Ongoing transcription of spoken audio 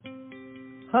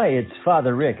Hi, it's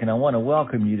Father Rick, and I want to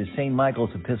welcome you to St. Michael's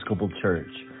Episcopal Church.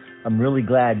 I'm really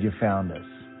glad you found us.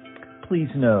 Please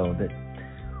know that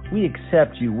we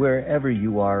accept you wherever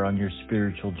you are on your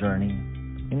spiritual journey,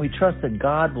 and we trust that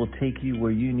God will take you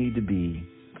where you need to be,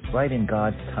 right in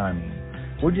God's timing.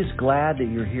 We're just glad that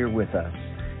you're here with us,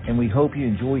 and we hope you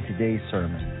enjoy today's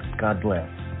sermon. God bless.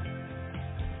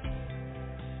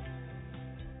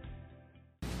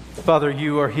 Father,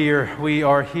 you are here. We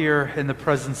are here in the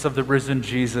presence of the risen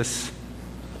Jesus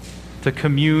to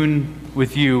commune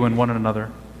with you and one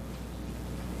another.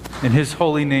 In his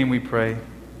holy name we pray.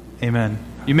 Amen.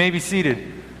 You may be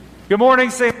seated. Good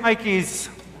morning, St. Mikey's.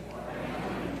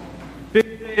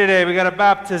 Big day today. We got a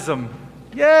baptism.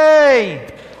 Yay!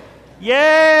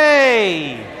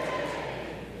 Yay!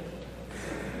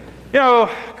 You know,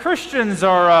 Christians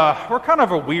we're kind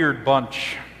of a weird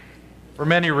bunch for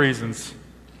many reasons.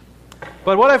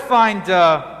 But what I find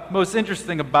most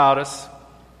interesting about us,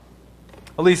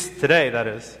 at least today that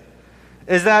is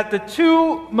that the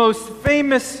two most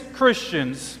famous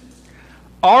Christians,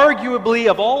 arguably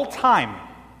of all time,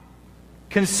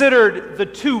 considered the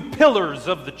two pillars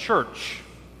of the church.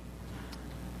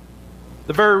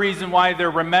 The very reason why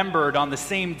they're remembered on the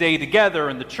same day together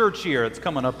in the church year, it's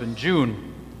coming up in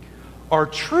June, are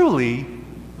truly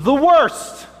the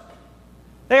worst.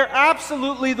 They are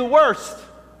absolutely the worst.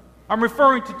 I'm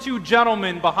referring to two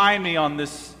gentlemen behind me on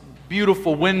this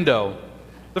beautiful window.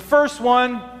 The first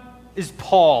one is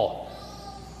Paul.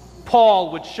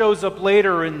 Paul, which shows up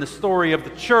later in the story of the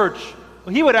church,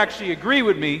 well, he would actually agree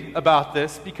with me about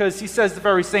this because he says the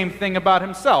very same thing about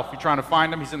himself. You're trying to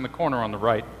find him, he's in the corner on the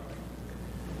right.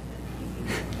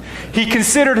 He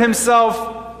considered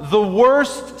himself the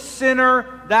worst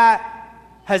sinner that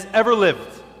has ever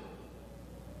lived.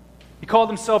 He called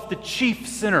himself the chief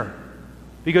sinner,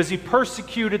 because he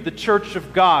persecuted the church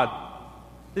of God.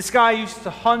 This guy used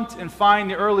to hunt and find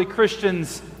the early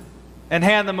Christians and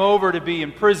hand them over to be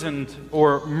imprisoned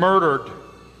or murdered.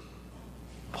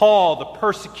 Paul, the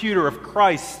persecutor of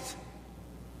Christ,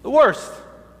 the worst.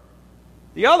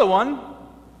 The other one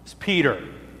is Peter.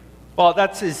 Well,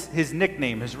 that's his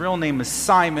nickname. His real name is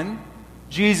Simon.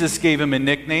 Jesus gave him a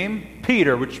nickname,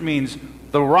 Peter, which means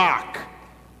the rock.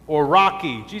 Or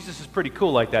Rocky. Jesus is pretty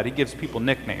cool like that. He gives people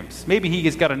nicknames. Maybe he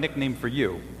has got a nickname for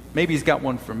you. Maybe he's got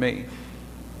one for me.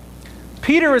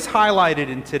 Peter is highlighted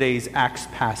in today's Acts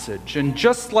passage, and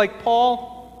just like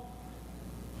Paul,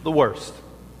 the worst.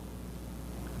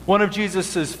 One of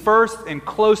Jesus' first and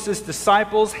closest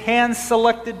disciples,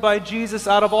 hand-selected by Jesus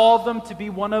out of all of them to be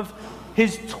one of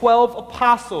his 12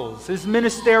 apostles, his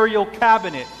ministerial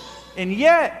cabinet. And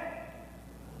yet,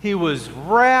 he was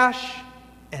rash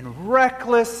and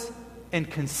reckless and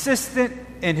consistent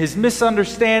in his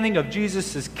misunderstanding of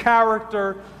Jesus'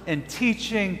 character and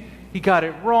teaching. He got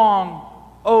it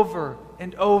wrong over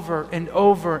and over and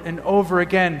over and over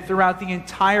again throughout the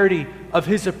entirety of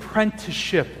his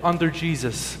apprenticeship under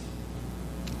Jesus.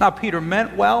 Now, Peter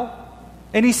meant well,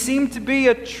 and he seemed to be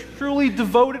a truly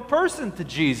devoted person to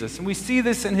Jesus. And we see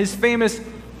this in his famous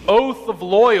oath of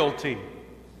loyalty.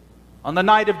 On the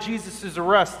night of Jesus'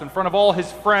 arrest, in front of all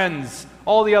his friends,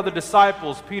 all the other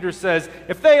disciples, Peter says,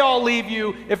 if they all leave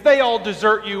you, if they all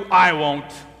desert you, I won't.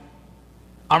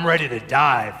 I'm ready to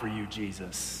die for you,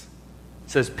 Jesus,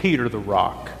 says Peter the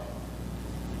rock.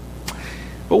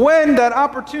 But when that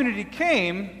opportunity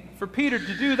came for Peter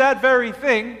to do that very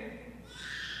thing,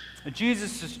 at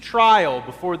Jesus' trial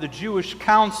before the Jewish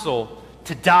council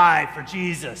to die for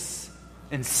Jesus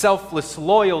in selfless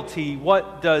loyalty,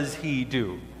 what does he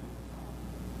do?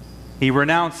 He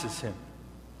renounces him.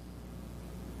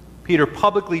 Peter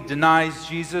publicly denies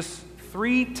Jesus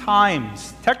 3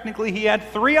 times. Technically, he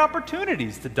had 3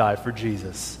 opportunities to die for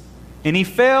Jesus, and he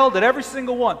failed at every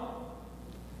single one.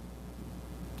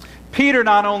 Peter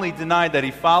not only denied that he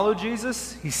followed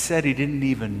Jesus, he said he didn't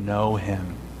even know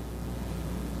him.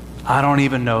 I don't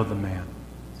even know the man.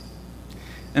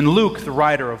 And Luke, the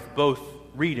writer of both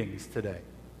readings today,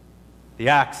 the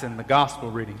Acts and the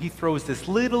Gospel reading, he throws this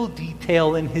little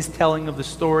detail in his telling of the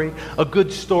story. A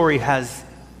good story has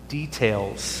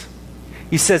details.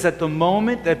 He says at the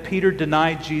moment that Peter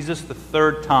denied Jesus the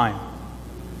 3rd time,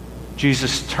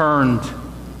 Jesus turned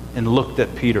and looked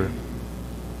at Peter.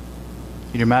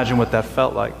 Can you imagine what that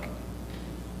felt like?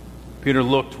 Peter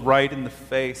looked right in the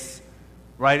face,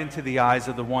 right into the eyes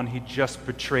of the one he just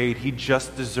betrayed, he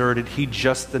just deserted, he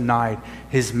just denied,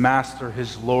 his master,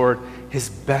 his Lord, his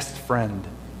best friend,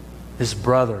 his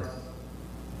brother.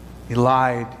 He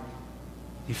lied.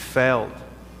 He failed.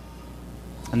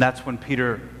 And that's when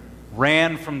Peter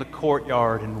ran from the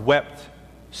courtyard and wept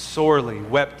sorely,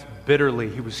 wept bitterly.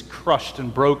 He was crushed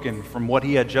and broken from what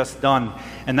he had just done.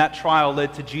 And that trial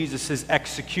led to Jesus'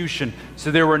 execution.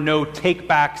 So there were no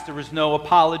takebacks. There was no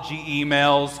apology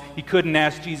emails. He couldn't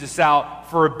ask Jesus out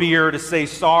for a beer to say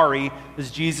sorry,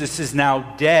 as Jesus is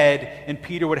now dead, and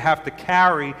Peter would have to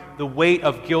carry the weight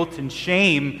of guilt and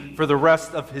shame for the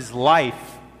rest of his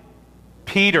life.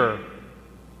 Peter,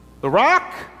 the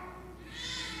rock,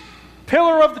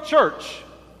 pillar of the church.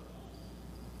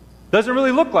 Doesn't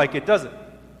really look like it, does it?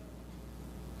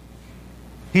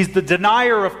 He's the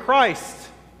denier of Christ.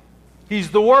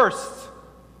 He's the worst.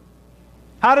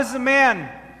 How does a man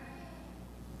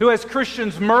who has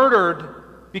Christians murdered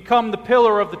become the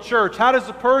pillar of the church? How does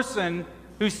a person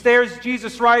who stares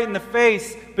Jesus right in the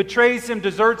face, betrays him,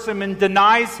 deserts him, and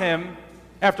denies him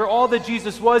after all that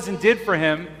Jesus was and did for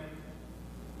him,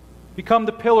 become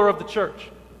the pillar of the church?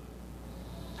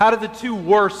 How did the two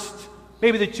worst,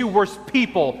 maybe the two worst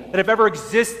people that have ever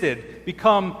existed,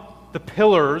 become the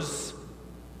pillars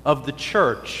of the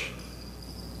church?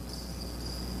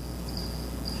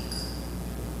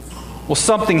 Well,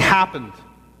 something happened.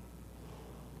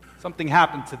 Something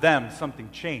happened to them.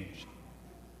 Something changed.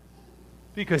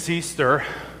 Because Easter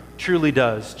truly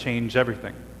does change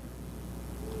everything.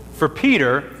 For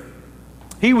Peter,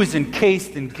 he was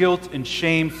encased in guilt and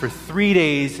shame for 3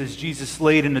 days as Jesus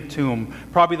laid in a tomb.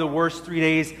 Probably the worst 3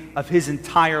 days of his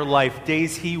entire life.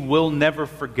 Days he will never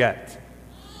forget.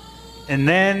 And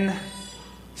then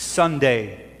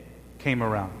Sunday came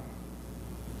around.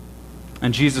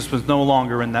 And Jesus was no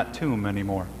longer in that tomb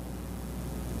anymore.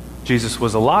 Jesus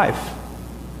was alive.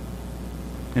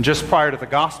 And just prior to the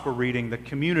gospel reading, the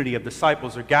community of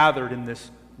disciples are gathered in this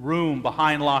room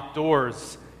behind locked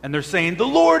doors. And they're saying, "The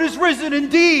Lord is risen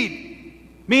indeed."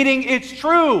 Meaning, it's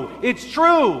true. It's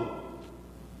true.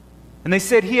 And they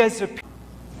said, "He has appeared."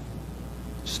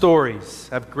 Stories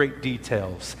have great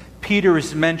details. Peter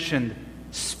is mentioned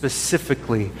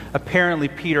specifically. Apparently,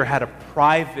 Peter had a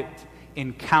private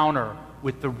encounter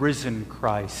with the risen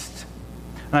Christ.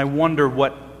 And I wonder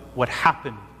what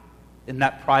happened in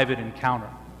that private encounter.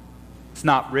 It's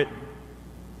not written,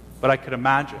 but I could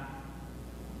imagine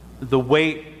the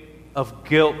weight of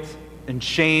guilt and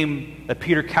shame that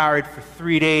Peter carried for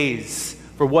 3 days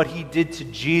for what he did to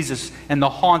Jesus, and the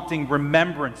haunting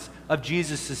remembrance of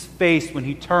Jesus' face when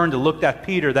he turned to look at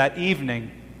Peter that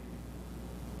evening.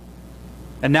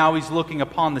 And now he's looking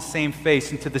upon the same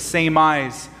face, into the same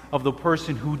eyes of the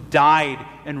person who died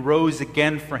and rose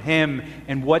again for him.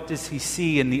 And what does he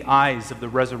see in the eyes of the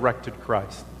resurrected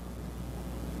Christ?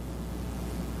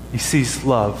 He sees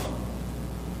love.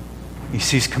 He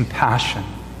sees compassion.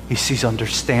 He sees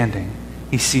understanding.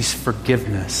 He sees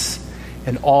forgiveness.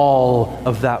 And all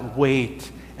of that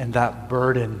weight and that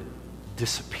burden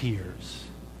disappears.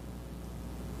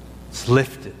 It's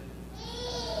lifted.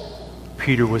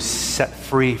 Peter was set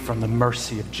free from the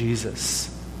mercy of Jesus.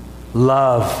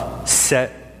 Love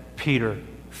set Peter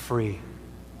free.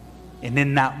 And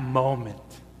in that moment,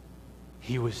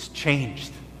 he was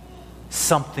changed.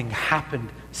 Something happened.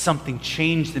 Something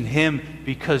changed in him,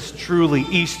 because truly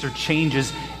Easter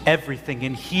changes everything.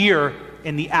 And here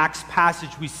in the Acts passage,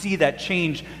 we see that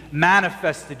change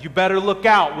manifested. You better look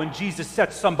out when Jesus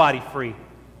sets somebody free,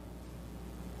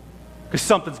 because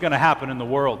something's going to happen in the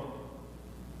world.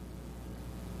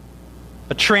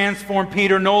 A transformed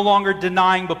Peter, no longer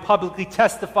denying but publicly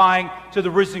testifying to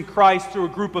the risen Christ to a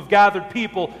group of gathered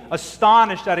people,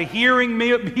 astonished at a healing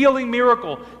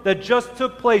miracle that just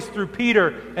took place through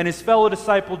Peter and his fellow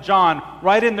disciple John,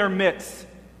 right in their midst.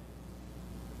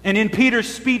 And in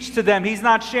Peter's speech to them, he's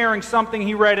not sharing something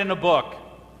he read in a book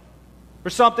or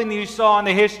something that he saw on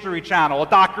the History Channel, a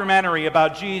documentary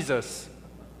about Jesus.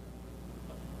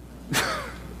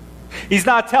 He's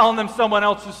not telling them someone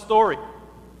else's story.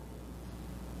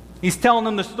 He's telling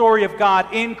them the story of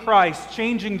God in Christ,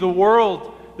 changing the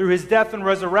world through his death and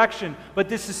resurrection. But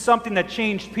this is something that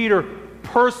changed Peter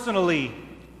personally.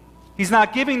 He's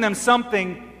not giving them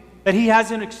something that he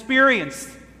hasn't experienced,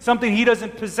 something he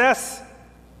doesn't possess,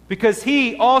 because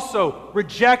he also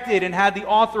rejected and had the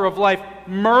author of life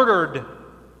murdered,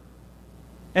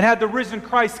 and had the risen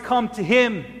Christ come to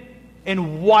him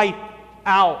and wipe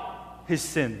out his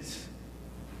sins.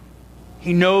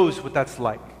 He knows what that's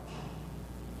like.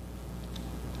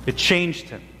 It changed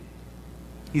him.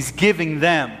 He's giving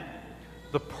them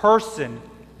the person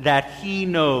that he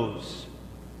knows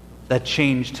that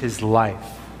changed his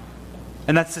life.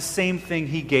 And that's the same thing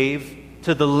he gave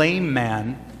to the lame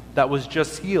man that was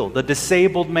just healed, the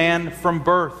disabled man from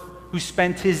birth who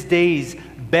spent his days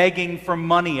begging for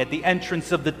money at the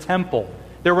entrance of the temple.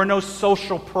 There were no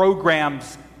social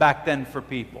programs back then for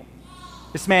people.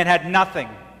 This man had nothing.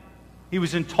 He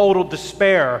was in total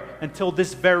despair until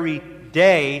this very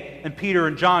day, and Peter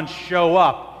and John show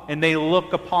up, and they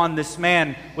look upon this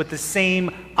man with the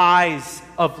same eyes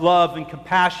of love and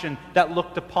compassion that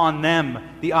looked upon them,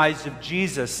 the eyes of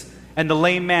Jesus. And the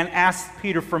lame man asks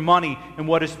Peter for money, and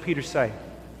what does Peter say?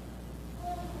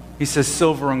 He says,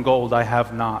 "Silver and gold I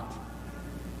have not.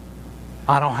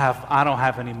 I don't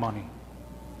have any money."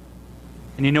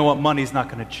 And you know what? Money's not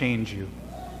going to change you.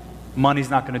 Money's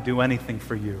not going to do anything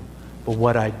for you. But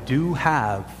what I do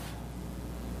have,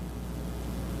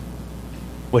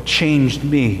 what changed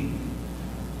me,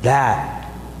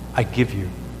 that I give you.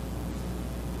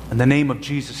 In the name of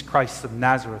Jesus Christ of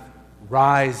Nazareth,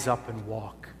 rise up and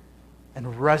walk.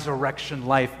 And resurrection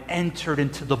life entered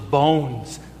into the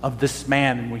bones of this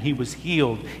man, and when he was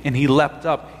healed, and he leapt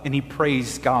up and he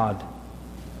praised God.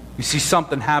 You see,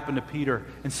 something happened to Peter,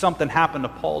 and something happened to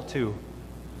Paul too.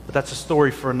 But that's a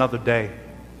story for another day.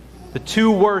 The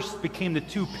two worst became the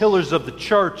two pillars of the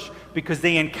church because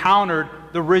they encountered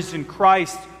the risen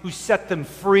Christ who set them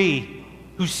free,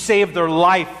 who saved their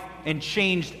life and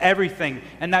changed everything.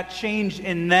 And that change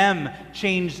in them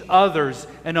changed others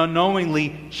and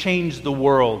unknowingly changed the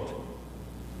world.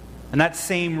 And that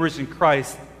same risen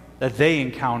Christ that they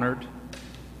encountered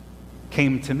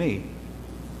came to me.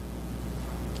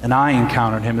 And I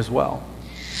encountered him as well.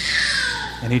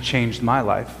 And he changed my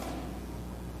life.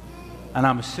 And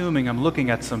I'm assuming I'm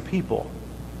looking at some people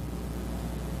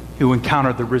who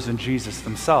encountered the risen Jesus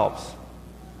themselves.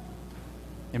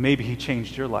 And maybe he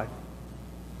changed your life.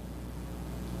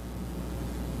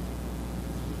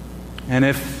 And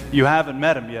if you haven't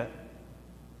met him yet,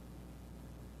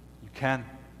 you can.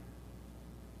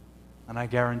 And I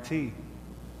guarantee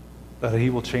that he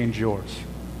will change yours.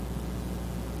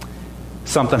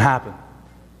 Something happened.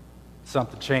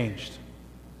 Something changed.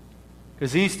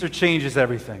 Because Easter changes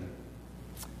everything.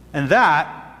 And that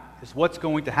is what's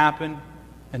going to happen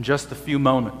in just a few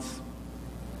moments.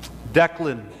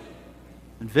 Declan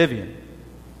and Vivian,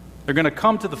 they're going to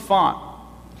come to the font.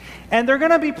 And they're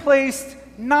going to be placed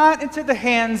not into the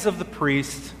hands of the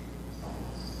priest,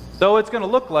 though it's going to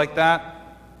look like that,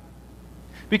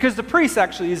 because the priest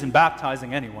actually isn't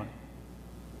baptizing anyone.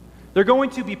 They're going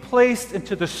to be placed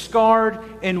into the scarred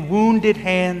and wounded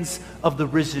hands of the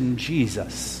risen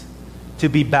Jesus to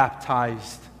be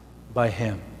baptized by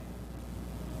him.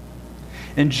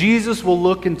 And Jesus will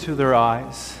look into their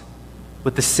eyes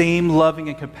with the same loving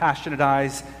and compassionate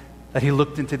eyes that he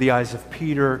looked into the eyes of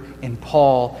Peter and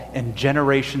Paul and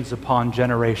generations upon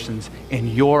generations. In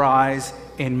your eyes,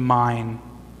 in mine,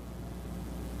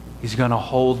 he's going to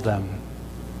hold them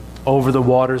over the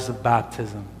waters of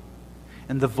baptism.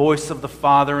 And the voice of the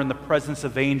Father and the presence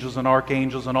of angels and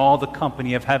archangels and all the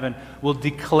company of heaven will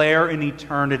declare in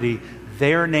eternity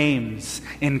their names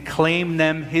and claim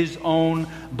them his own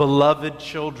beloved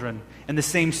children. And the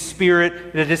same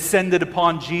Spirit that descended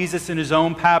upon Jesus in his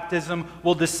own baptism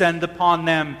will descend upon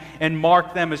them and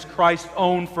mark them as Christ's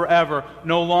own forever,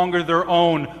 no longer their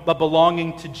own, but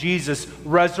belonging to Jesus.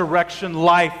 Resurrection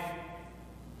life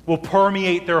will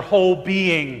permeate their whole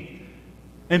being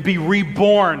and be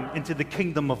reborn into the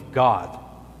kingdom of God.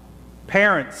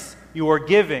 Parents, you are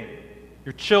giving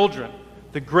your children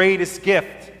the greatest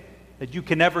gift that you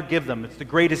can ever give them. It's the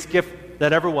greatest gift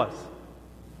that ever was.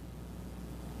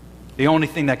 The only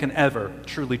thing that can ever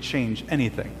truly change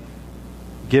anything,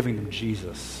 giving them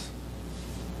Jesus.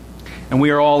 And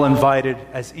we are all invited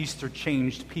as Easter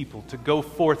changed people to go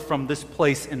forth from this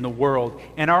place in the world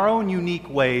in our own unique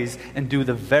ways and do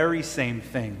the very same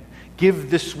thing. Give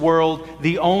this world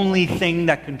the only thing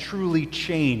that can truly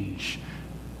change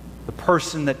the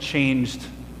person that changed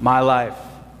my life,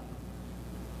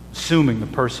 assuming the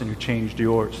person who changed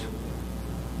yours.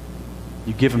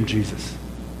 You give him Jesus.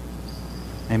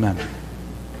 Amen.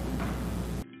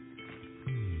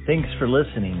 Thanks for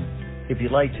listening. If you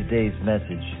liked today's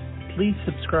message, please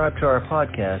subscribe to our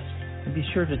podcast and be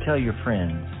sure to tell your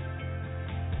friends.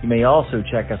 You may also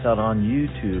check us out on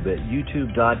YouTube at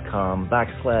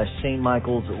youtube.com/St.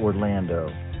 Michael's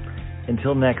Orlando.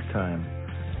 Until next time,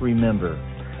 remember,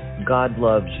 God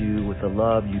loves you with a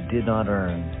love you did not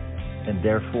earn, and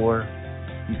therefore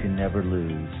you can never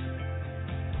lose.